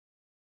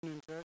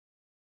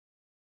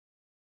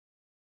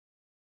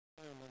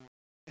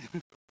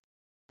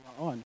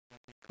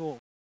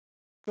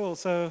Cool.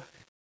 So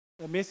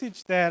the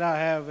message that I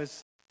have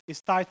is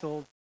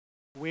titled,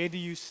 Where Do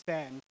You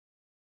Stand?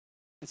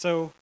 And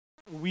so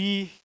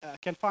we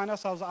can find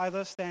ourselves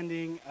either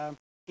standing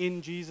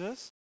in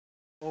Jesus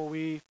or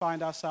we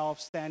find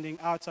ourselves standing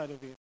outside of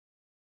Him.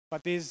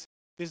 But there's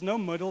no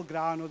middle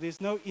ground or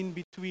there's no in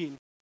between.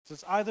 So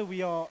it's either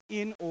we are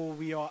in or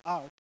we are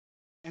out.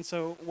 And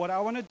so what I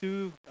want to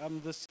do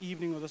this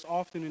evening or this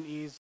afternoon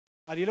is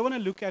I really want to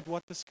look at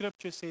what the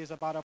scripture says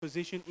about our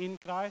position in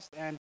Christ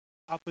and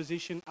our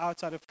position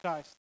outside of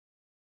Christ.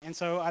 And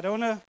so I don't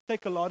want to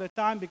take a lot of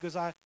time because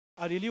I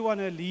really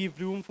want to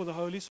leave room for the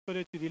Holy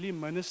Spirit to really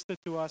minister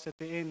to us at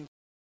the end.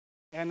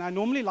 And I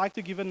normally like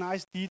to give a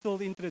nice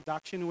detailed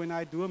introduction when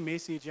I do a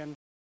message, and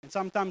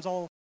sometimes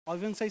I'll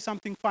even say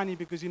something funny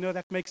because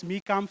that makes me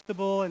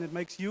comfortable and it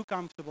makes you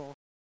comfortable.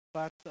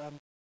 But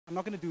I'm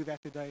not going to do that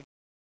today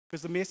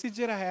because the message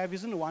that I have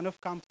isn't one of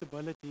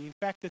comfortability. In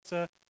fact, it's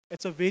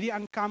a very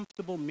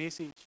uncomfortable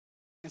message.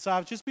 And so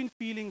I've just been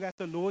feeling that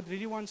the Lord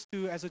really wants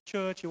to, as a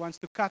church, He wants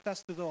to cut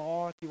us to the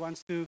heart. He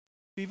wants to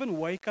even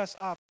wake us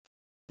up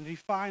and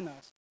refine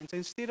us. And so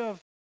instead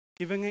of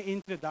giving an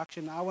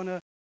introduction, I want to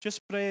just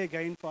pray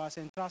again for us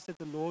and trust that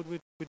the Lord would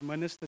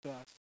minister to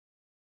us.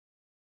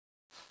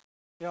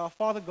 Yeah,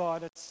 Father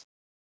God, it's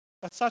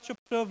such a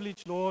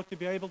privilege, Lord, to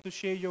be able to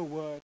share your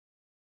word.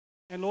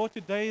 And Lord,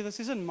 today, this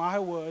isn't my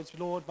words,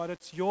 Lord, but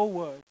it's your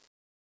words.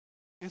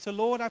 And so,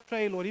 Lord, I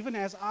pray, Lord, even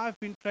as I've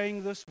been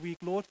praying this week,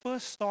 Lord,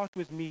 first start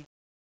with me.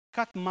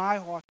 Cut my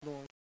heart,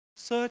 Lord.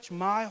 Search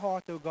my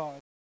heart, O God.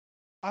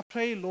 I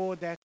pray, Lord,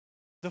 that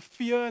the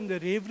fear and the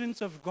reverence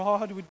of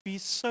God would be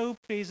so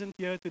present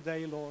here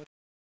today, Lord.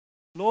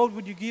 Lord,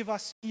 would you give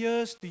us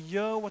ears to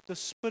hear what the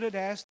Spirit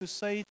has to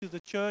say to the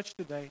church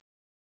today?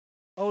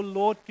 Oh,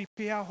 Lord,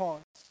 prepare our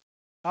hearts.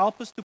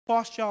 Help us to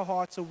posture our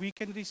hearts so we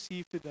can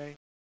receive today.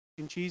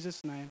 In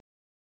Jesus' name,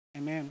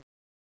 amen.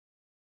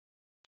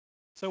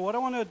 So what I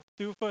want to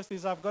do first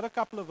is I've got a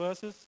couple of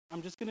verses.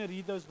 I'm just going to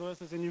read those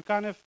verses and you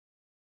kind of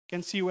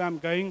can see where I'm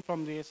going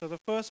from there. So the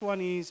first one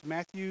is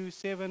Matthew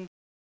 7,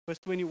 verse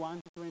 21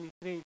 to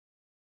 23.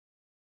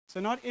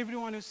 So not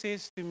everyone who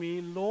says to me,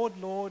 Lord,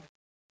 Lord,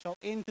 shall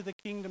enter the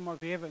kingdom of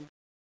heaven,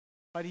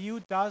 but he who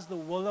does the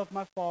will of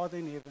my Father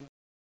in heaven.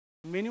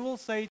 Many will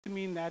say to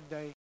me in that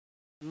day,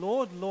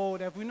 Lord,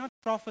 Lord, have we not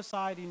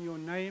prophesied in your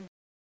name,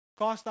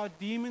 cast out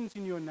demons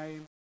in your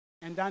name,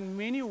 and done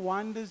many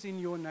wonders in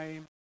your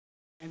name?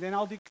 And then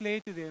I'll declare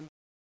to them,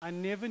 I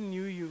never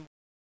knew you.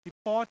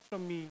 Depart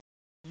from me,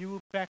 you who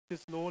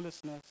practice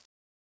lawlessness.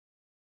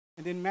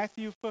 And then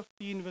Matthew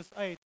 15, verse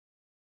 8.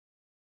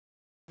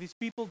 These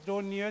people draw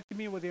near to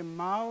me with their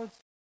mouths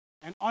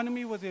and honor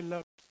me with their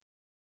lips,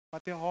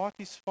 but their heart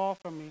is far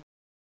from me.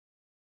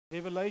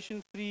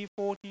 Revelation 3:14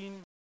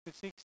 to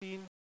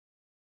 16.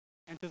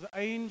 And to the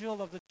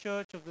angel of the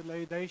church of the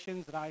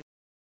Laodiceans write,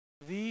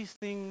 these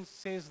things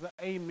says the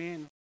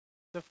Amen,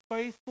 the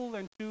faithful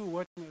and true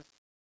witness,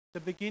 the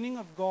beginning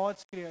of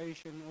God's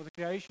creation, or the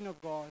creation of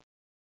God.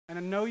 And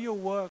I know your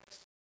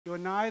works. You are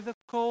neither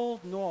cold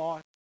nor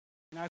hot.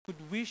 And I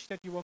could wish that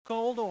you were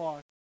cold or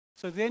hot.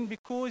 So then,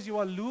 because you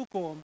are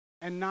lukewarm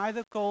and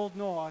neither cold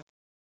nor hot,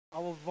 I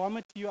will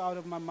vomit you out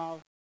of my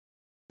mouth.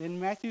 Then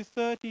Matthew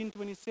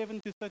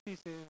 13:27 to 30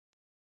 says,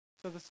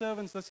 so the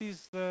servants, this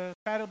is the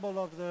parable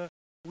of the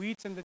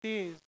wheats and the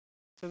tares.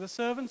 So the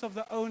servants of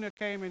the owner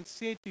came and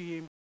said to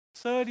him,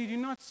 Sir, did you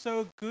not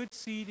sow good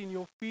seed in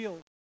your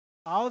field?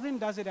 How then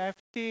does it have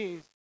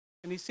tares?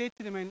 And he said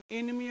to them, an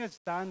enemy has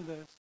done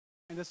this.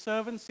 And the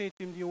servant said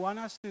to him, do you want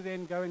us to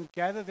then go and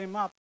gather them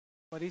up?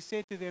 But he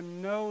said to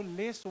them, no,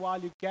 lest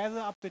while you gather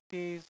up the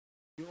tares,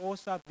 you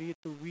also uproot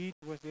the wheat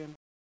with them.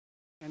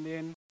 And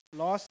then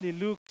lastly,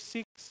 Luke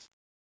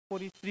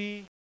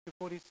 6:43 to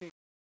 46.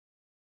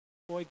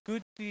 For a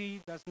good tree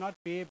does not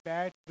bear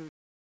bad fruit,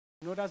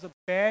 nor does a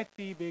bad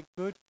tree bear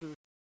good fruit.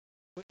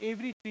 For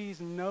every tree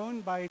is known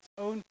by its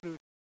own fruit.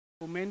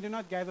 For men do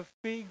not gather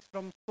figs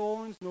from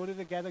thorns, nor do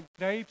they gather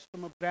grapes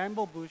from a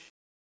bramble bush.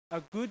 A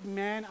good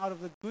man out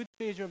of the good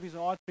treasure of his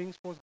heart brings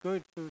forth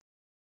good fruit,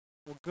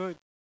 or good.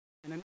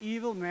 And an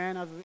evil man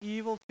out of the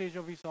evil treasure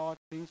of his heart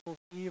brings forth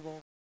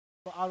evil.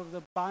 For out of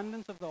the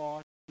abundance of the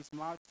heart his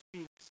mouth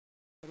speaks.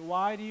 But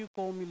why do you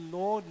call me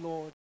Lord,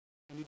 Lord,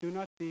 and you do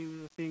not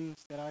do the things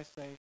that I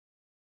say?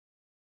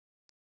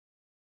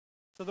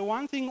 So the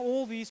one thing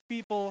all these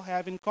people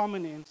have in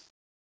common is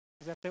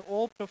that they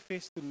all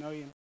profess to know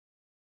Him.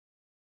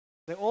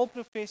 They all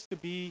profess to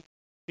be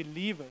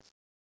believers.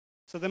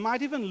 So they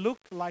might even look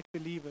like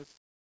believers.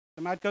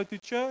 They might go to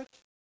church,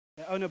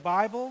 they own a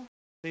Bible,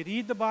 they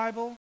read the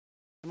Bible,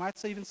 they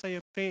might even say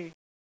a prayer.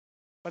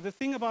 But the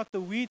thing about the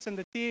wheats and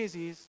the tares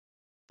is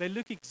they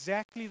look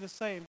exactly the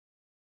same.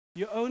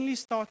 You only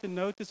start to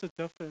notice a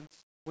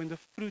difference when the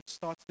fruit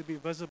starts to be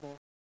visible.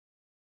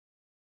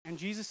 And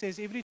Jesus says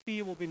every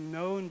tree will be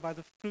known by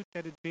the fruit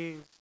that it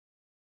bears.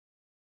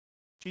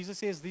 Jesus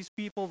says these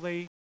people,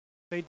 they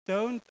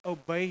don't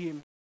obey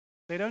Him.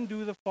 They don't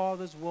do the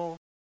Father's will.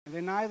 And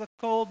they're neither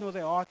cold nor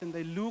they're hot, and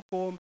they're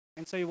lukewarm,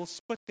 and so He will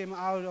spit them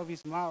out of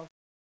His mouth.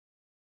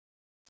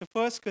 So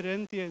 1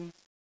 Corinthians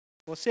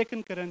Or 2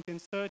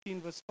 Corinthians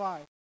 13, verse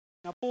 5.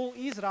 Now, Paul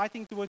is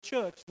writing to a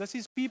church. This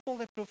is people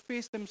that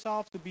profess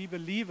themselves to be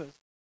believers.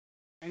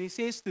 And he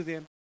says to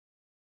them,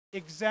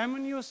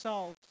 examine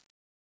yourselves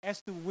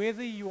as to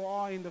whether you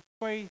are in the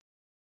faith.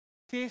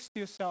 Test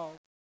yourself.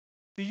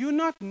 Do you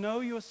not know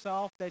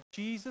yourself that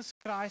Jesus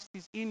Christ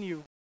is in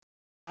you,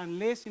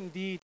 unless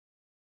indeed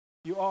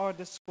you are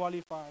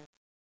disqualified?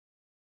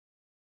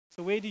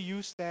 So where do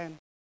you stand?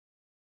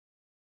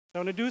 So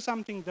I want to do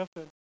something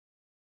different.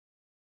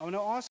 I want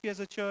to ask you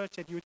as a church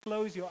that you would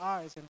close your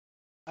eyes. And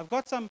I've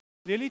got some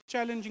really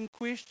challenging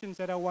questions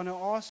that I want to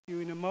ask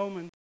you in a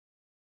moment.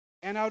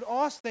 And I would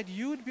ask that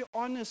you would be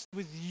honest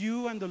with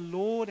you and the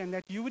Lord, and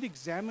that you would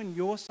examine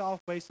yourself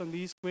based on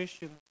these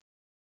questions.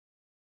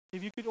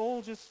 If you could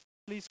all just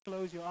please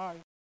close your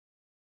eyes.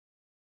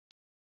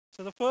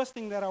 So the first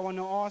thing that I want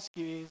to ask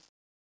you is,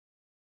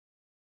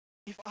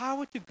 if I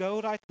were to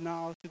go right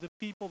now to the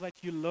people that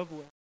you live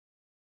with,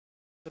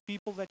 the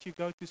people that you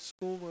go to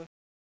school with,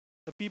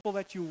 the people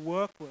that you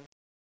work with,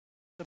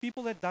 the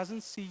people that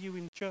doesn't see you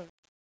in church,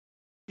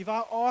 if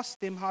I asked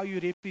them how you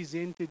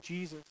represented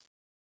Jesus,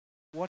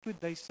 what would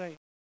they say?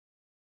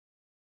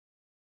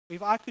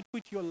 If I could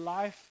put your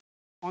life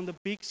on the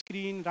big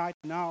screen right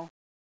now,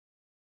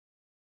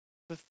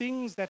 the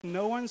things that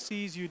no one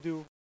sees you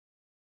do,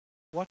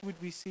 what would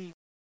we see?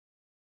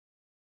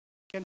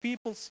 Can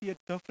people see a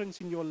difference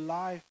in your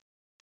life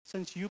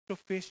since you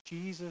profess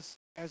Jesus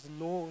as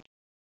Lord?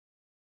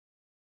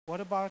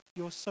 What about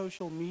your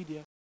social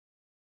media?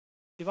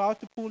 If I were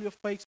to pull your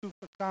Facebook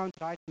account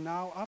right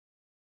now up,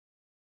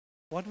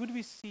 what would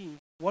we see?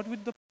 What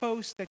would the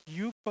post that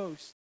you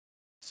post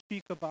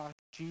speak about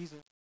Jesus?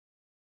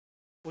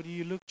 Or do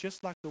you look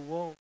just like the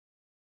world?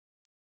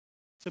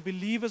 So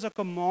believers are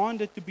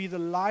commanded to be the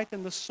light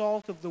and the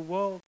salt of the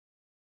world.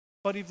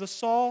 But if the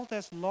salt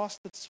has lost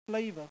its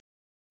flavor,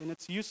 then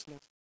it's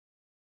useless.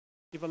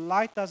 If a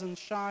light doesn't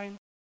shine,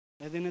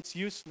 then it's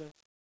useless.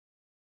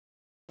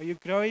 Are you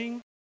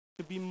growing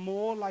to be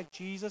more like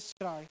Jesus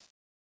Christ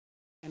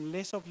and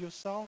less of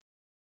yourself?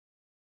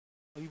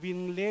 Are you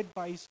being led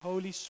by His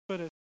Holy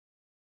Spirit?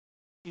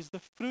 Is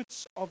the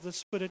fruits of the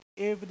Spirit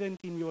evident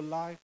in your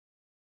life?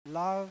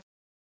 Love,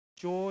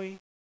 joy,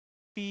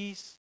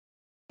 peace,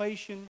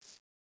 patience,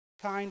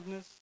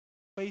 kindness,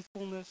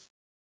 faithfulness,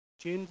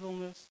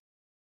 gentleness,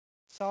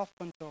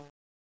 self-control,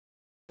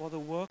 or the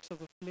works of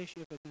the flesh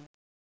evident?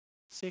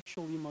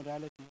 Sexual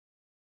immorality.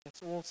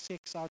 That's all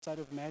sex outside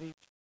of marriage,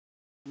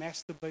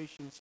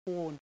 masturbations,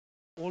 porn,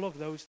 all of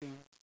those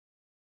things.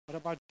 What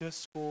about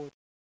discord,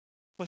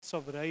 fits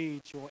of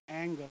rage or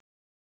anger,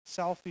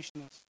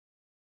 selfishness,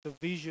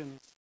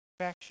 divisions,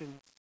 factions?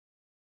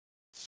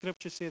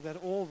 Scripture says that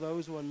all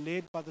those who are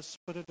led by the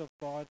Spirit of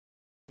God,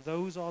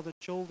 those are the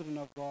children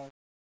of God.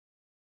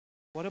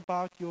 What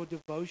about your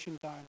devotion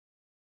time?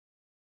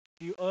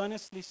 Do you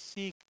earnestly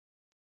seek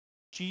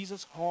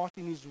Jesus' heart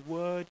in His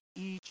Word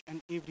each and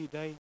every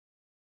day?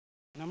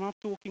 And I'm not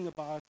talking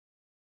about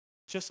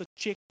just a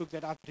checkbook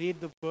that I've read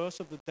the verse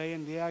of the day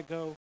and there I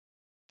go.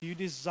 Do you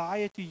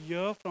desire to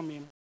hear from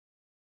Him?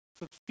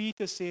 So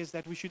Peter says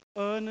that we should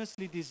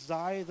earnestly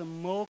desire the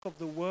milk of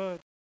the Word.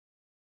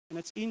 And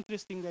it's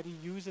interesting that he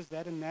uses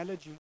that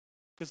analogy,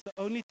 because the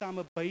only time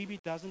a baby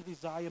doesn't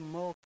desire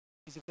milk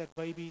is if that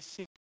baby is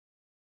sick.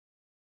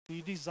 Do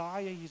you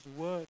desire His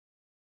Word?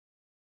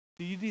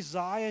 Do you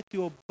desire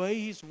to obey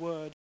His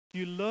Word? Do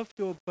you love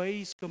to obey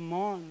His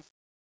commands?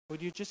 Or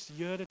do you just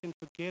hear it and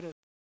forget it?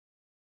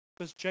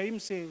 Because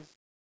James says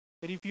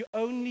that if you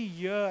only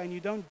hear and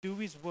you don't do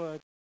His Word,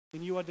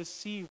 then you are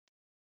deceived.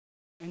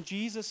 And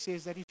Jesus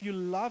says that if you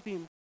love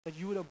Him, that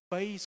you would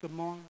obey His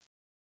commands.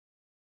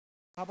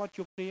 How about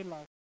your prayer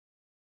life?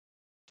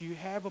 Do you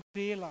have a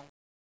prayer life?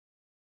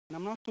 And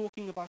I'm not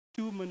talking about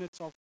 2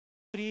 minutes of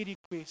prayer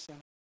requests and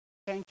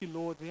thank you,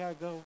 Lord, there I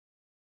go.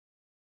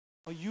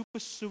 Are you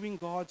pursuing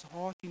God's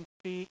heart in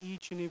prayer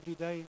each and every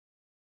day?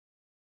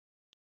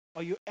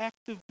 Are you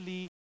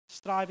actively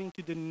striving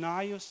to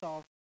deny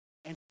yourself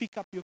and pick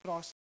up your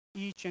cross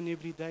each and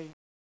every day?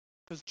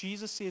 Because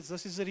Jesus says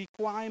this is a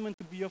requirement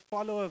to be a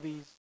follower of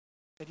His,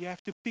 that you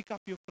have to pick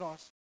up your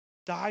cross,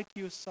 die to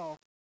yourself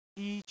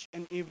each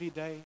and every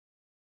day.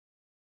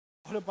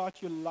 What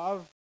about your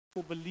love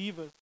for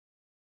believers?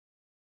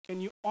 Can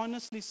you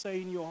honestly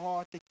say in your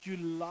heart that you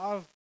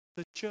love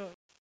the church,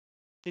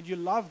 that you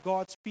love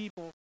God's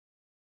people?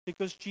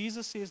 Because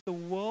Jesus says the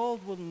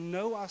world will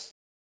know us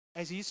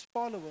as His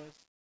followers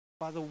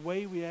by the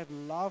way we have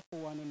love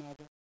for one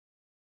another.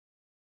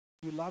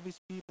 You love His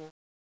people.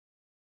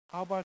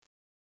 How about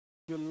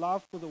your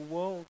love for the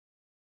world?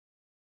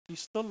 You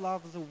still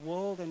love the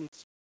world and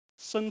its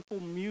sinful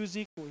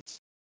music or its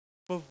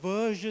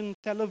perversion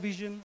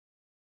television?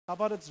 How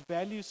about its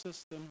value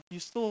system? You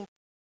still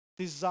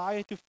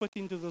desire to fit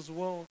into this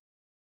world?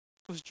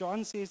 Because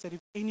John says that if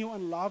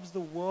anyone loves the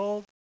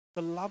world,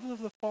 the love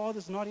of the Father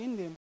is not in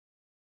them.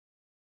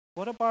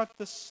 What about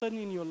the sin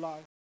in your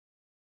life?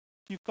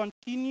 Do you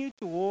continue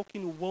to walk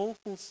in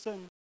willful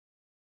sin?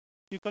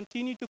 Do you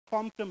continue to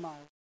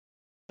compromise?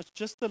 It's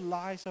just a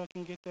lie so I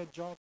can get that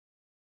job.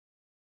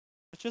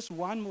 It's just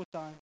one more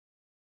time.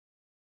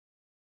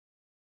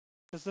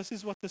 Because this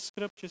is what the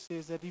scripture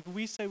says, that if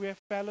we say we have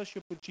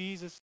fellowship with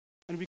Jesus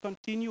and we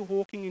continue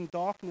walking in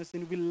darkness,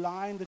 then we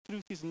lie and the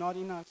truth is not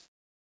in us.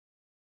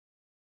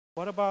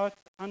 What about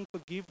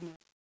unforgiveness?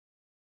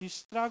 You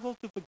struggle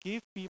to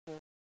forgive people.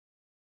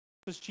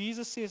 Because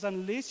Jesus says,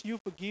 unless you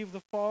forgive,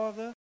 the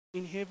Father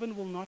in heaven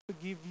will not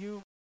forgive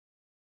you.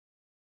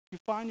 You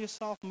find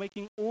yourself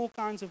making all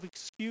kinds of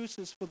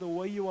excuses for the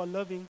way you are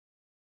living.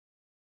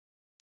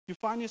 You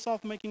find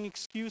yourself making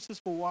excuses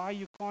for why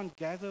you can't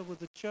gather with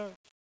the church.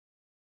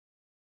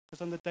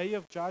 Because on the day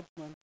of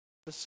judgment,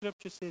 the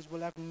scripture says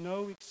we'll have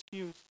no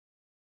excuse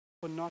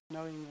for not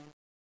knowing Him.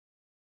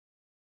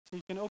 So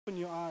you can open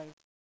your eyes.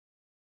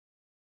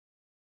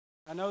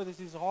 I know this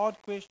is a hard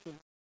question.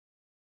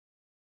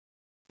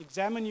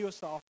 Examine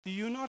yourself. Do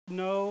you not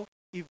know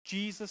if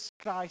Jesus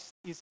Christ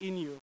is in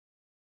you?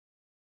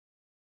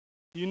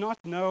 Do you not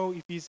know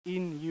if He's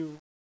in you?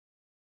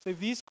 So if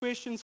these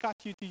questions cut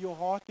you to your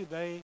heart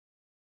today,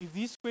 if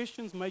these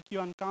questions make you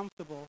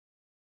uncomfortable,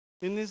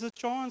 then there's a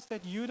chance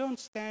that you don't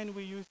stand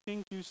where you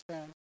think you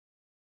stand.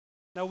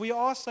 Now, we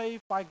are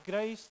saved by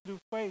grace through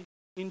faith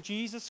in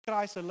Jesus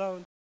Christ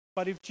alone.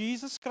 But if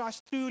Jesus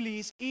Christ truly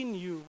is in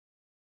you,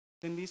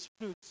 then these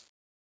fruits,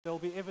 they'll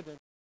be evident.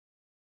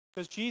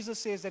 Because Jesus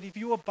says that if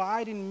you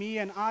abide in me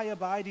and I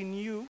abide in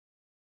you,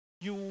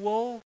 you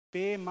will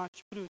bear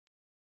much fruit.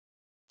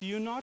 Do you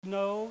not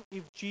know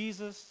if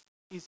Jesus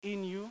is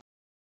in you?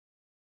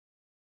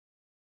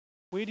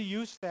 Where do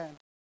you stand?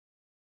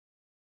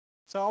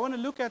 So I want to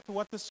look at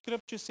what the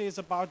scripture says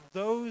about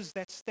those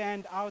that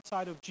stand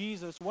outside of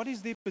Jesus. What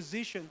is their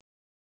position?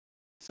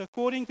 So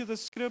according to the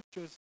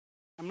scriptures,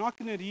 I'm not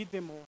going to read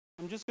them all.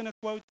 I'm just going to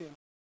quote them.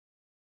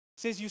 It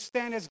says you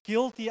stand as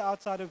guilty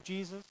outside of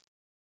Jesus.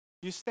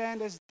 You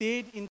stand as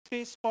dead in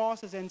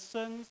trespasses and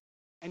sins.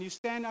 And you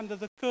stand under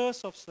the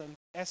curse of sin,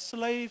 as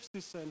slaves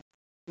to sin.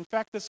 In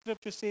fact, the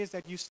scripture says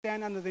that you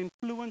stand under the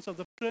influence of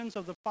the prince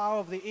of the power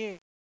of the air.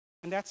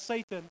 And that's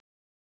Satan.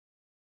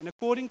 And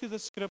according to the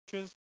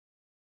scriptures,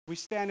 we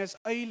stand as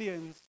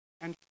aliens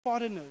and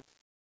foreigners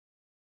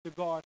to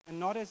God and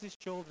not as His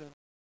children,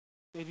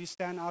 that we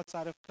stand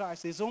outside of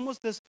Christ. There's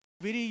almost this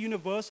very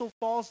universal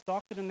false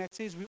doctrine that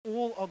says we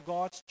all are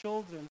God's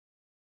children.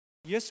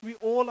 Yes, we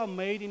all are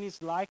made in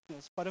His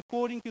likeness, but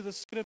according to the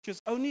scriptures,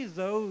 only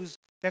those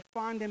that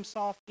find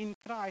themselves in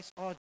Christ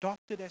are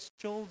adopted as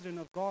children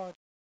of God.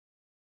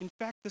 In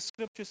fact, the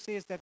scripture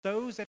says that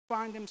those that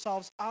find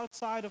themselves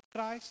outside of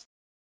Christ,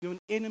 you're an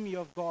enemy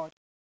of God.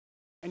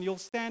 And you'll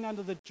stand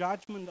under the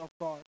judgment of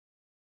God.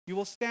 You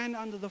will stand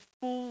under the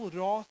full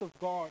wrath of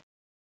God.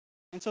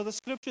 And so the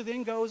scripture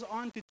then goes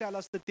on to tell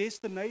us the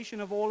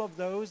destination of all of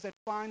those that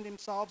find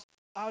themselves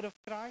out of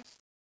Christ.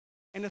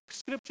 And the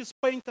scriptures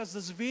paint us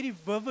this very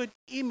vivid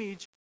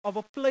image of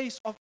a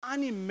place of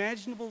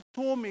unimaginable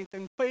torment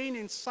and pain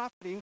and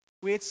suffering,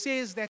 where it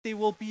says that there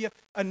will be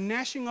a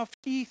gnashing of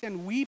teeth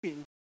and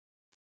weeping.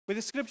 Where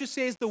the scripture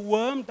says the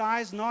worm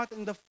dies not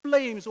and the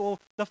flames or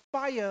the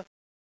fire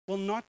will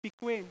not be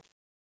quenched.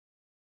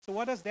 So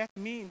what does that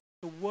mean?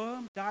 The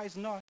worm dies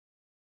not.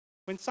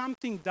 When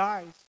something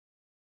dies,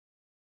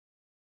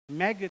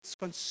 maggots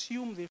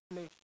consume their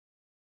flesh.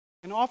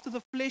 And after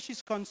the flesh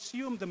is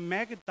consumed, the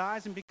maggot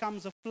dies and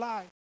becomes a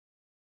fly.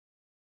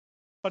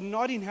 But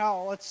not in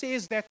hell. It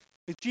says that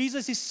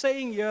Jesus is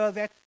saying here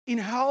that in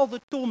hell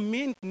the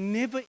torment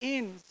never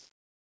ends.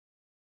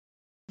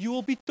 You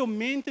will be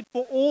tormented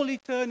for all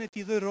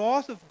eternity. The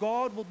wrath of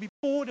God will be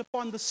poured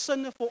upon the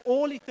sinner for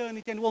all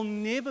eternity and will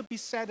never be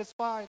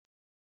satisfied.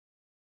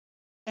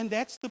 And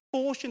that's the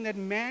portion that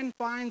man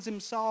finds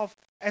himself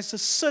as a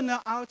sinner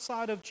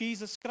outside of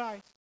Jesus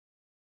Christ.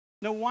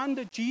 No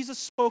wonder Jesus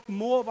spoke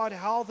more about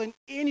hell than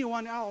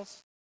anyone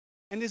else.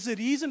 And there's a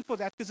reason for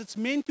that, because it's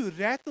meant to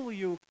rattle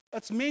you.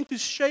 It's meant to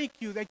shake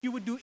you, that you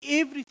would do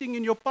everything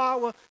in your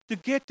power to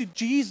get to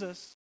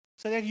Jesus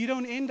so that you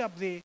don't end up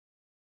there.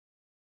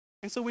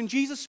 And so when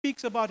Jesus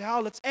speaks about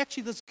hell, it's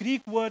actually this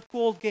Greek word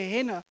called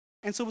Gehenna.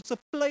 And so it's a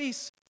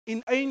place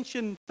in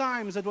ancient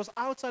times that was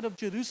outside of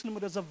Jerusalem.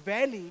 It was a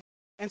valley.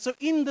 And so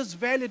in this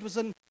valley, it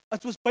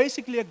was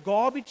basically a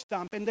garbage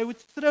dump. And they would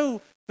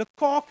throw the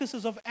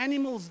carcasses of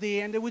animals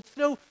there. And they would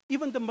throw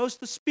even the most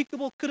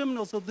despicable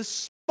criminals or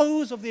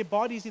dispose of their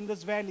bodies in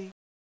this valley.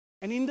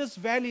 And in this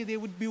valley, there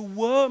would be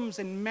worms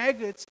and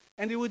maggots.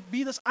 And there would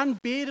be this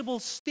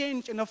unbearable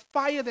stench and a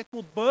fire that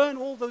will burn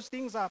all those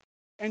things up.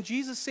 And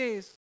Jesus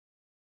says,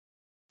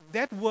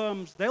 that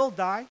worms, they'll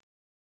die.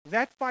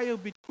 That fire will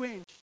be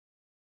quenched.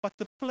 But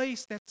the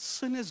place that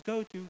sinners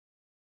go to,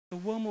 the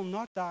worm will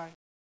not die.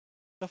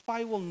 The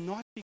fire will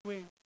not be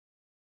quenched.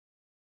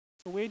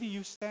 So where do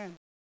you stand?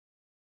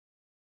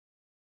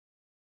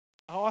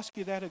 I'll ask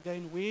you that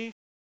again. Where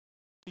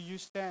do you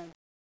stand?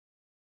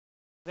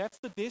 That's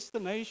the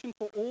destination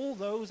for all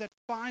those that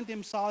find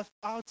themselves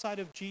outside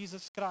of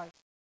Jesus Christ.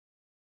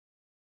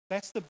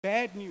 That's the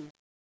bad news.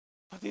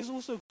 But there's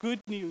also good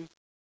news.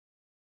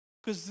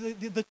 Because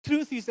the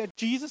truth is that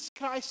Jesus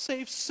Christ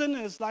saves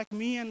sinners like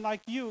me and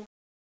like you.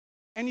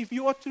 And if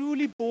you are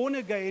truly born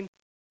again,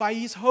 by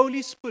His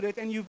Holy Spirit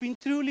and you've been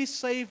truly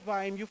saved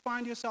by Him, you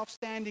find yourself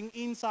standing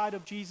inside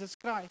of Jesus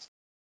Christ.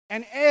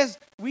 And as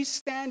we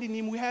stand in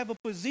Him, we have a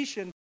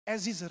position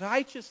as His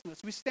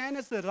righteousness. We stand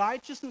as the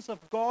righteousness of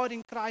God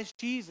in Christ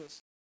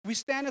Jesus. We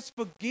stand as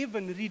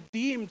forgiven,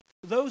 redeemed,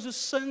 those whose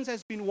sins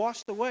has been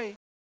washed away.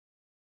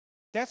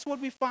 That's what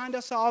we find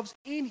ourselves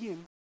in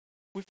Him.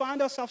 We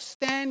find ourselves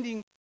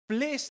standing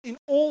blessed in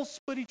all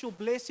spiritual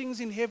blessings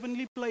in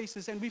heavenly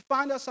places. And we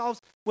find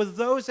ourselves with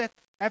those that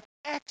have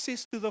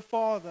access to the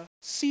Father,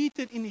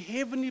 seated in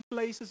heavenly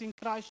places in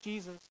Christ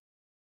Jesus.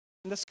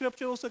 And the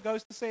scripture also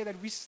goes to say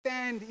that we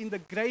stand in the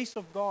grace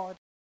of God.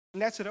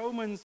 And that's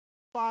Romans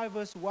 5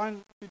 verse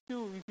 1 to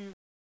 2. If you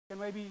can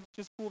maybe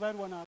just pull that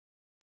one up.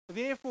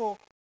 Therefore,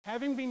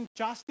 having been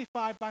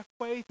justified by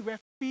faith, we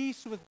have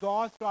peace with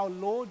God through our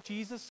Lord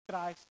Jesus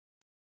Christ,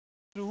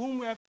 through whom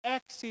we have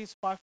access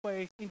by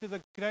faith into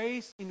the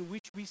grace in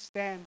which we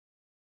stand.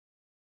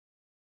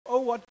 Oh,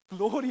 what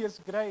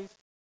glorious grace.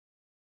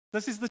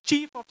 This is the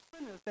chief of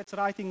sinners that's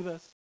writing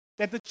this.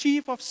 That the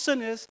chief of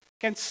sinners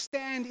can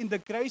stand in the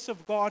grace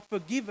of God,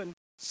 forgiven,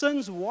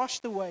 sins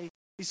washed away.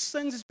 His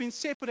sins has been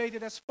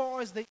separated as far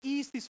as the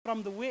east is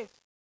from the west.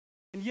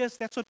 And yes,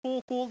 that's what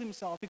Paul called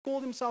himself. He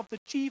called himself the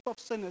chief of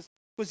sinners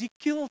because he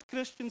killed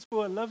Christians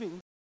for a living.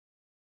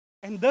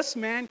 And this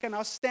man can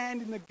now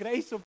stand in the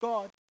grace of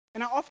God.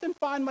 And I often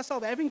find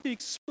myself having to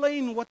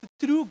explain what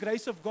the true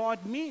grace of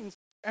God means.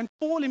 And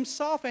Paul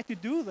himself had to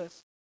do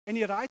this. And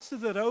he writes to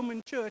the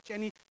Roman church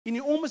and he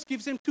almost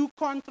gives them two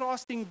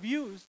contrasting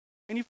views.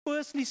 And he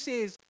firstly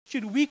says,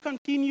 should we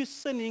continue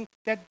sinning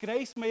that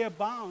grace may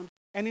abound?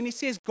 And then he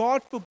says,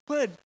 God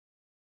forbid,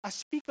 I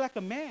speak like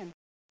a man.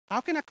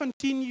 How can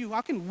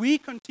we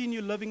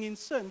continue living in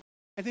sin?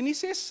 And then he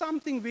says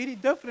something very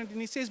different. And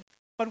he says,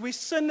 but where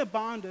sin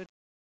abounded,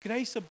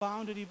 grace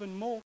abounded even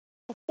more.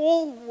 But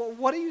Paul,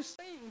 what are you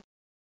saying?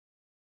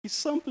 He's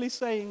simply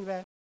saying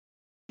that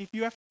if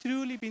you have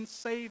truly been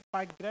saved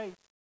by grace,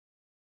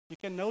 you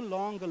can no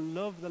longer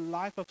live the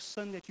life of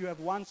sin that you have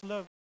once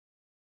lived.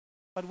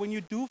 But when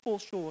you do fall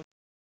short,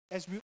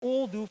 as we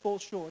all do fall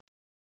short,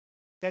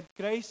 that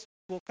grace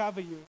will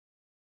cover you.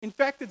 In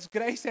fact, it's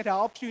grace that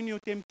helps you in your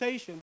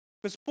temptation.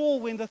 Because Paul,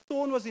 when the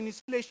thorn was in his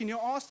flesh, and he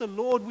asked the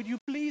Lord, would you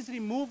please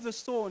remove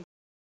this thorn?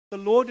 The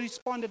Lord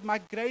responded,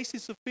 my grace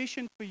is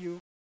sufficient for you.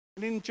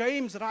 And then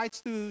James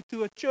writes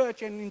to a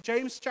church, and in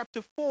James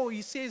chapter 4,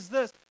 he says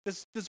this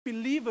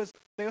believers,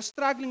 they are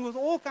struggling with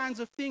all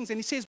kinds of things. And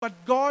he says, but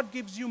God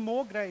gives you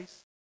more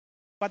grace.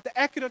 But the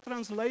accurate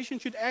translation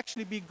should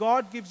actually be,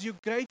 God gives you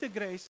greater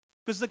grace.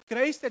 Because the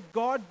grace that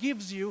God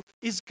gives you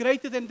is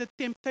greater than the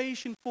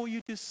temptation for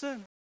you to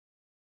sin.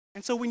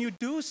 And so when you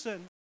do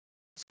sin,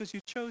 it's because you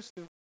chose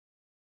to.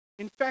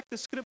 In fact, the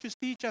scriptures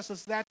teach us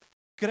is that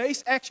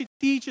grace actually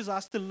teaches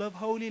us to live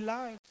holy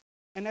lives.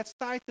 And that's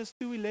Titus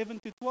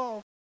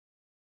 2:11-12.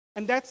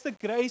 And that's the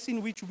grace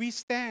in which we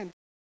stand.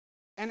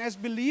 And as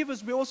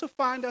believers, we also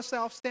find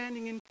ourselves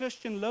standing in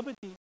Christian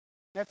liberty.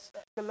 That's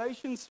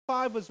Galatians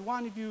 5 verse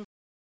 1, if you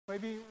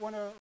maybe want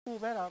to pull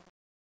that up.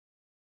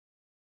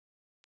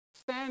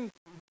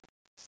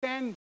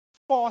 Stand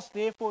fast,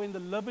 therefore, in the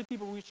liberty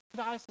by which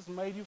Christ has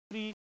made you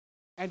free,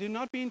 and do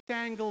not be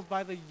entangled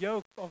by the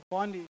yoke of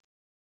bondage.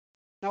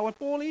 Now, what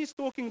Paul is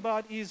talking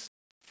about is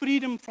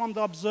freedom from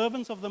the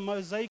observance of the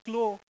Mosaic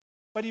law.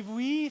 But if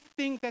we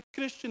think that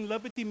Christian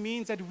liberty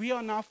means that we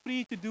are now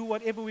free to do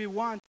whatever we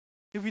want,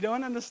 if we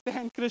don't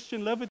understand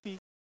Christian liberty,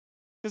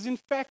 because in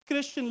fact,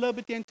 Christian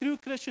liberty and true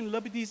Christian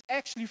liberty is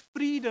actually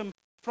freedom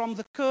from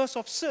the curse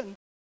of sin,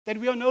 that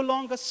we are no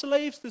longer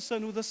slaves to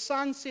sin. Who the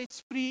Son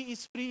sets free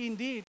is free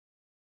indeed.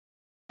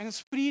 And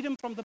it's freedom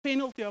from the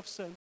penalty of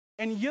sin.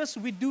 And yes,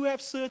 we do have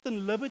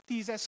certain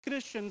liberties as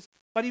Christians,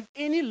 but if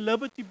any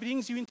liberty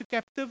brings you into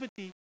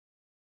captivity,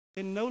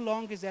 then no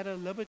longer is that a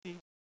liberty.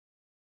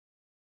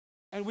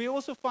 And we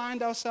also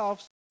find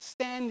ourselves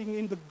standing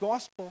in the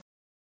gospel.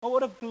 Oh,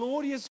 what a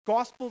glorious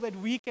gospel that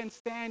we can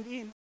stand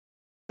in.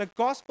 The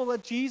gospel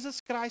that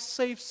Jesus Christ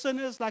saves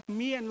sinners like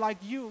me and like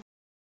you.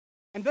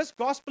 And this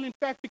gospel, in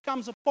fact,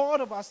 becomes a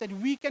part of us, that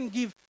we can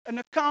give an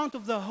account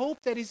of the hope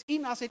that is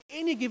in us at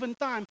any given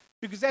time,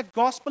 because that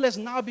gospel has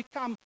now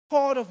become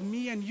part of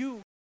me and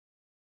you.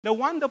 No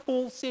wonder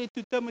Paul said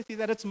to Timothy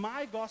that it's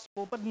my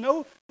gospel, but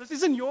no, this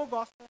isn't your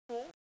gospel,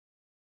 Paul.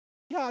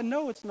 Yeah, I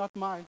know it's not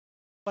mine,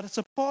 but it's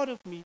a part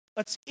of me.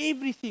 It's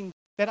everything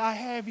that I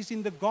have is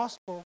in the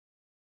gospel.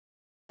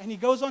 And he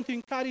goes on to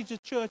encourage the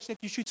church that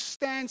you should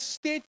stand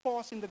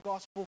steadfast in the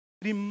gospel,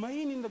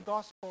 remain in the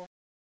gospel,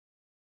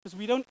 because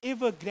we don't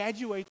ever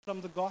graduate from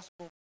the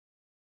gospel.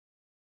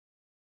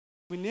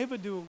 We never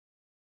do.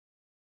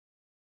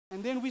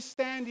 And then we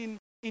stand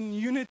in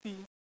unity.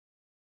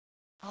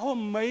 How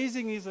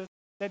amazing is it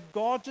that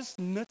God just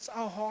knits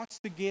our hearts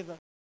together.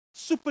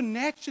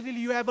 Supernaturally,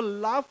 you have a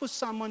love for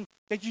someone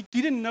that you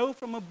didn't know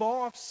from a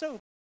bar of soap.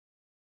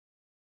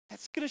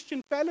 That's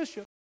Christian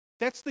fellowship.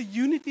 That's the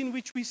unity in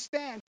which we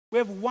stand. We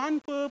have one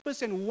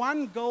purpose and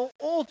one goal,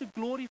 all to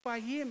glorify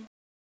Him.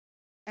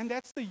 And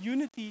that's the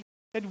unity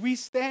that we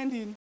stand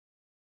in.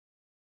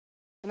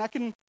 And I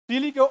can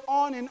really go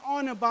on and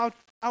on about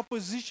our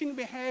position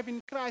we have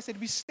in Christ, that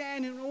we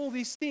stand in all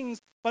these things,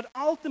 but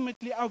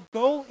ultimately our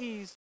goal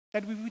is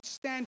that we would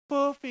stand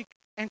perfect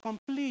and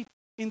complete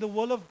in the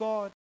will of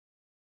God.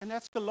 And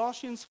that's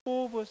Colossians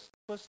 4, verse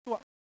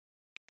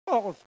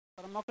 12.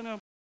 But I'm not going to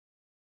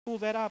pull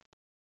that up.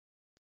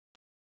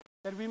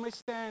 That we may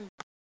stand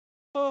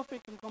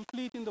perfect and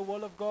complete in the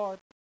will of God.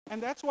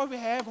 And that's why we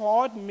have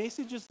hard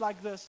messages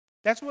like this.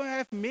 That's why we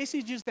have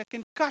messages that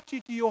can cut you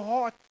to your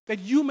heart, that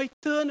you may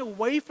turn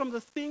away from the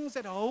things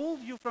that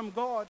hold you from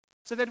God,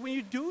 so that when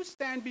you do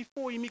stand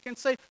before Him, He can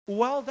say,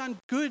 well done,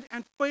 good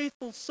and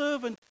faithful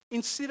servant,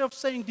 instead of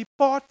saying,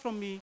 depart from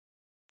me,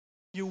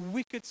 you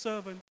wicked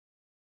servant.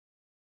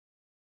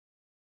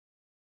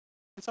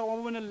 And so I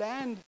want to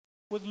land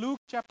with Luke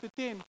chapter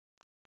 10.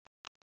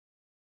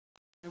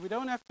 And we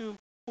don't have to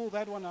pull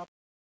that one up.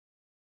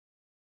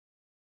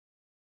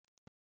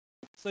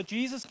 So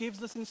Jesus gives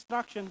this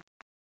instruction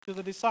to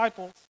the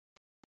disciples.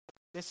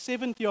 There's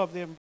 70 of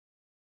them.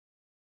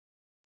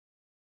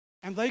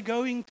 And they're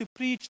going to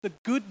preach the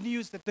good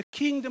news that the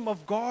kingdom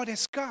of God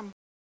has come.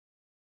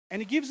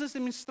 And He gives us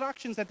some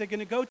instructions that they're going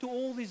to go to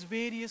all these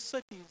various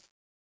cities.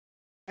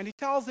 And He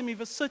tells them if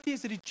a city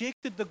has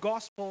rejected the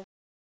gospel,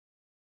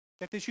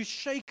 that they should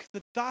shake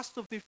the dust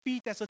of their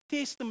feet as a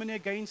testimony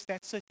against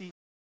that city.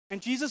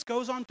 And Jesus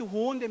goes on to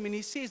warn them, and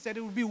He says that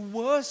it would be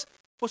worse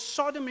for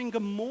Sodom and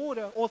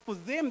Gomorrah, or for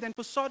them, than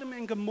for Sodom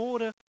and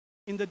Gomorrah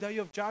in the day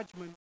of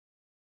judgment.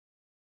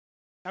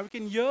 Now we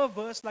can hear a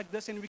verse like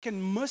this and we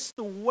can miss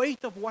the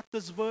weight of what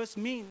this verse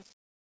means.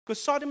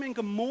 Because Sodom and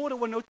Gomorrah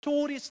were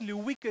notoriously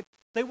wicked.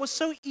 They were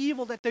so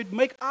evil that they'd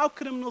make our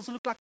criminals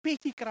look like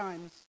petty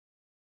crimes.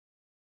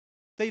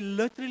 They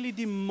literally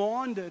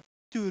demanded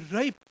to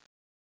rape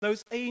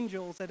those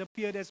angels that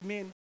appeared as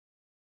men.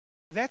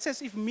 That's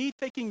as if me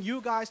taking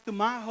you guys to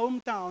my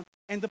hometown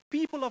and the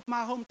people of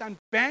my hometown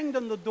banged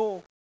on the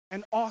door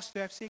and asked to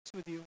have sex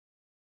with you.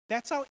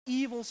 That's how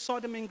evil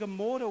Sodom and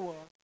Gomorrah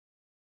were.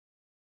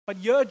 But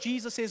here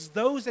Jesus says,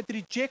 those that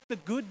reject the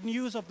good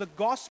news of the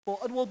gospel,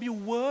 it will be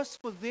worse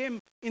for them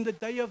in the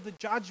day of the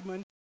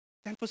judgment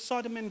than for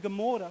Sodom and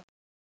Gomorrah.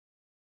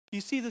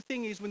 You see, the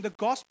thing is, when the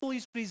gospel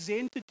is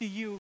presented to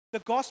you, the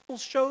gospel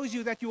shows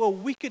you that you are a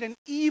wicked and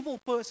evil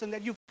person,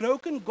 that you've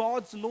broken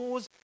God's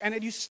laws, and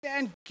that you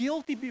stand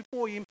guilty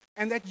before Him,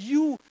 and that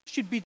you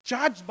should be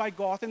judged by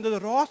God, and the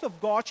wrath of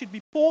God should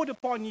be poured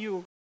upon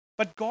you.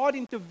 But God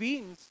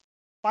intervenes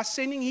by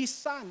sending His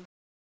Son.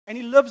 And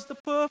He lives the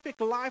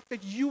perfect life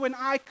that you and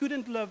I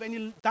couldn't live. And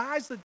He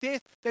dies the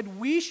death that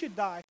we should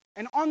die.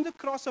 And on the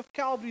cross of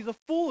Calvary, the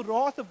full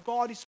wrath of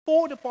God is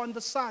poured upon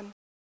the Son.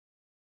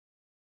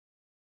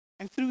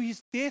 And through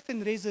His death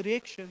and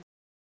resurrection,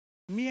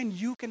 me and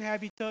you can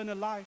have eternal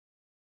life.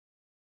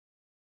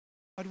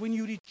 But when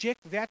you reject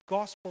that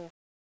gospel,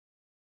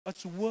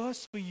 it's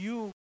worse for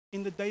you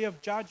in the day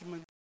of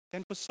judgment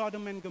than for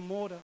Sodom and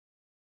Gomorrah.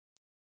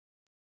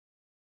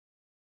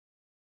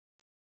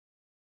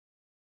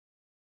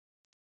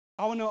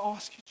 I want to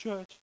ask you,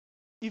 church,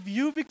 if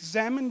you've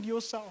examined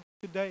yourself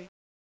today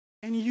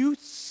and you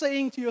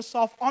saying to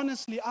yourself,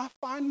 honestly, I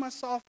find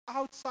myself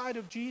outside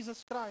of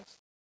Jesus Christ,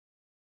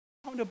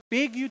 I want to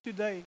beg you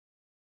today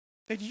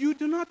that you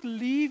do not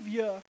leave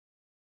here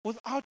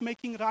without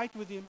making right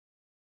with Him.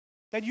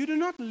 That you do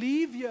not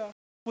leave here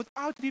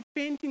without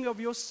repenting of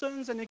your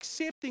sins and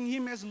accepting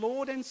Him as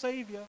Lord and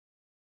Savior.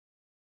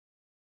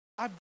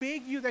 I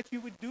beg you that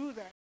you would do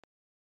that.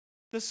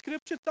 The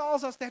scripture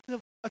tells us that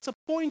it's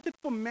appointed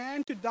for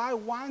man to die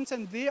once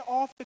and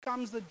thereafter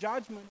comes the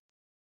judgment.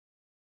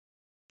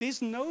 There's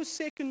no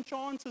second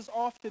chances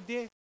after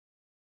death.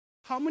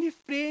 How many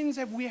friends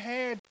have we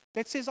had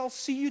that says, I'll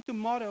see you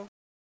tomorrow,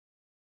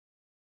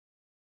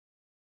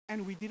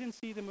 and we didn't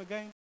see them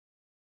again?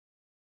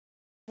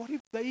 What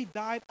if they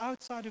died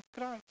outside of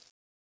Christ?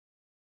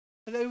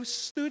 They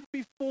stood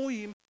before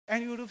Him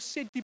and He would have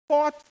said,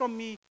 depart from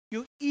me,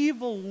 you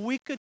evil,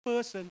 wicked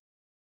person.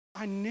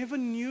 I never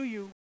knew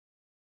you.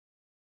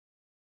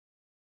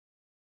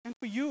 And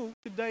for you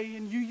today,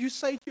 and you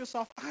say to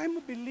yourself, I'm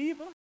a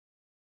believer.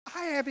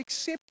 I have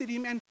accepted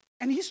Him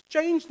and He's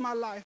changed my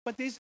life. But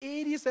there's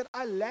areas that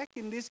I lack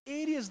in. There's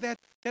areas that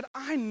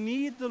I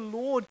need the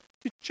Lord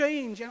to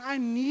change and I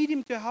need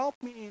Him to help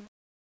me in.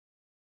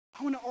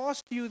 I want to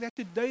ask you that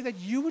today that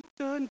you would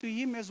turn to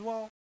Him as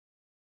well.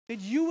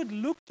 That you would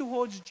look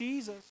towards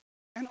Jesus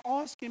and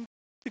ask Him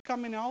to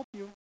come and help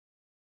you.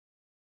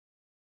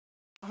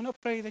 I want to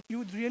pray that you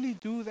would really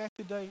do that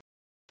today.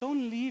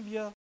 Don't leave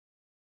here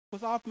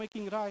without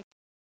making right.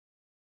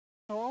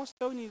 I'll ask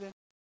Tony then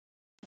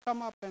to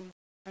come up and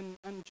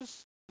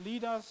just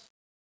lead us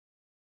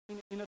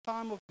in a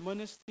time of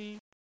ministry.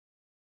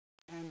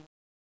 And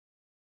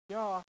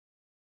yeah,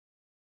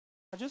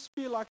 I just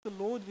feel like the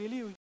Lord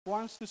really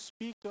wants to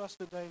speak to us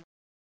today.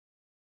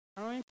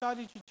 I want to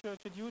encourage you, church,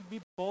 that you would be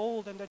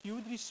bold and that you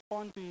would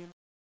respond to Him.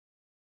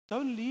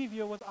 Don't leave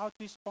here without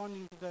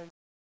responding today.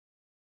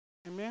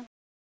 Amen.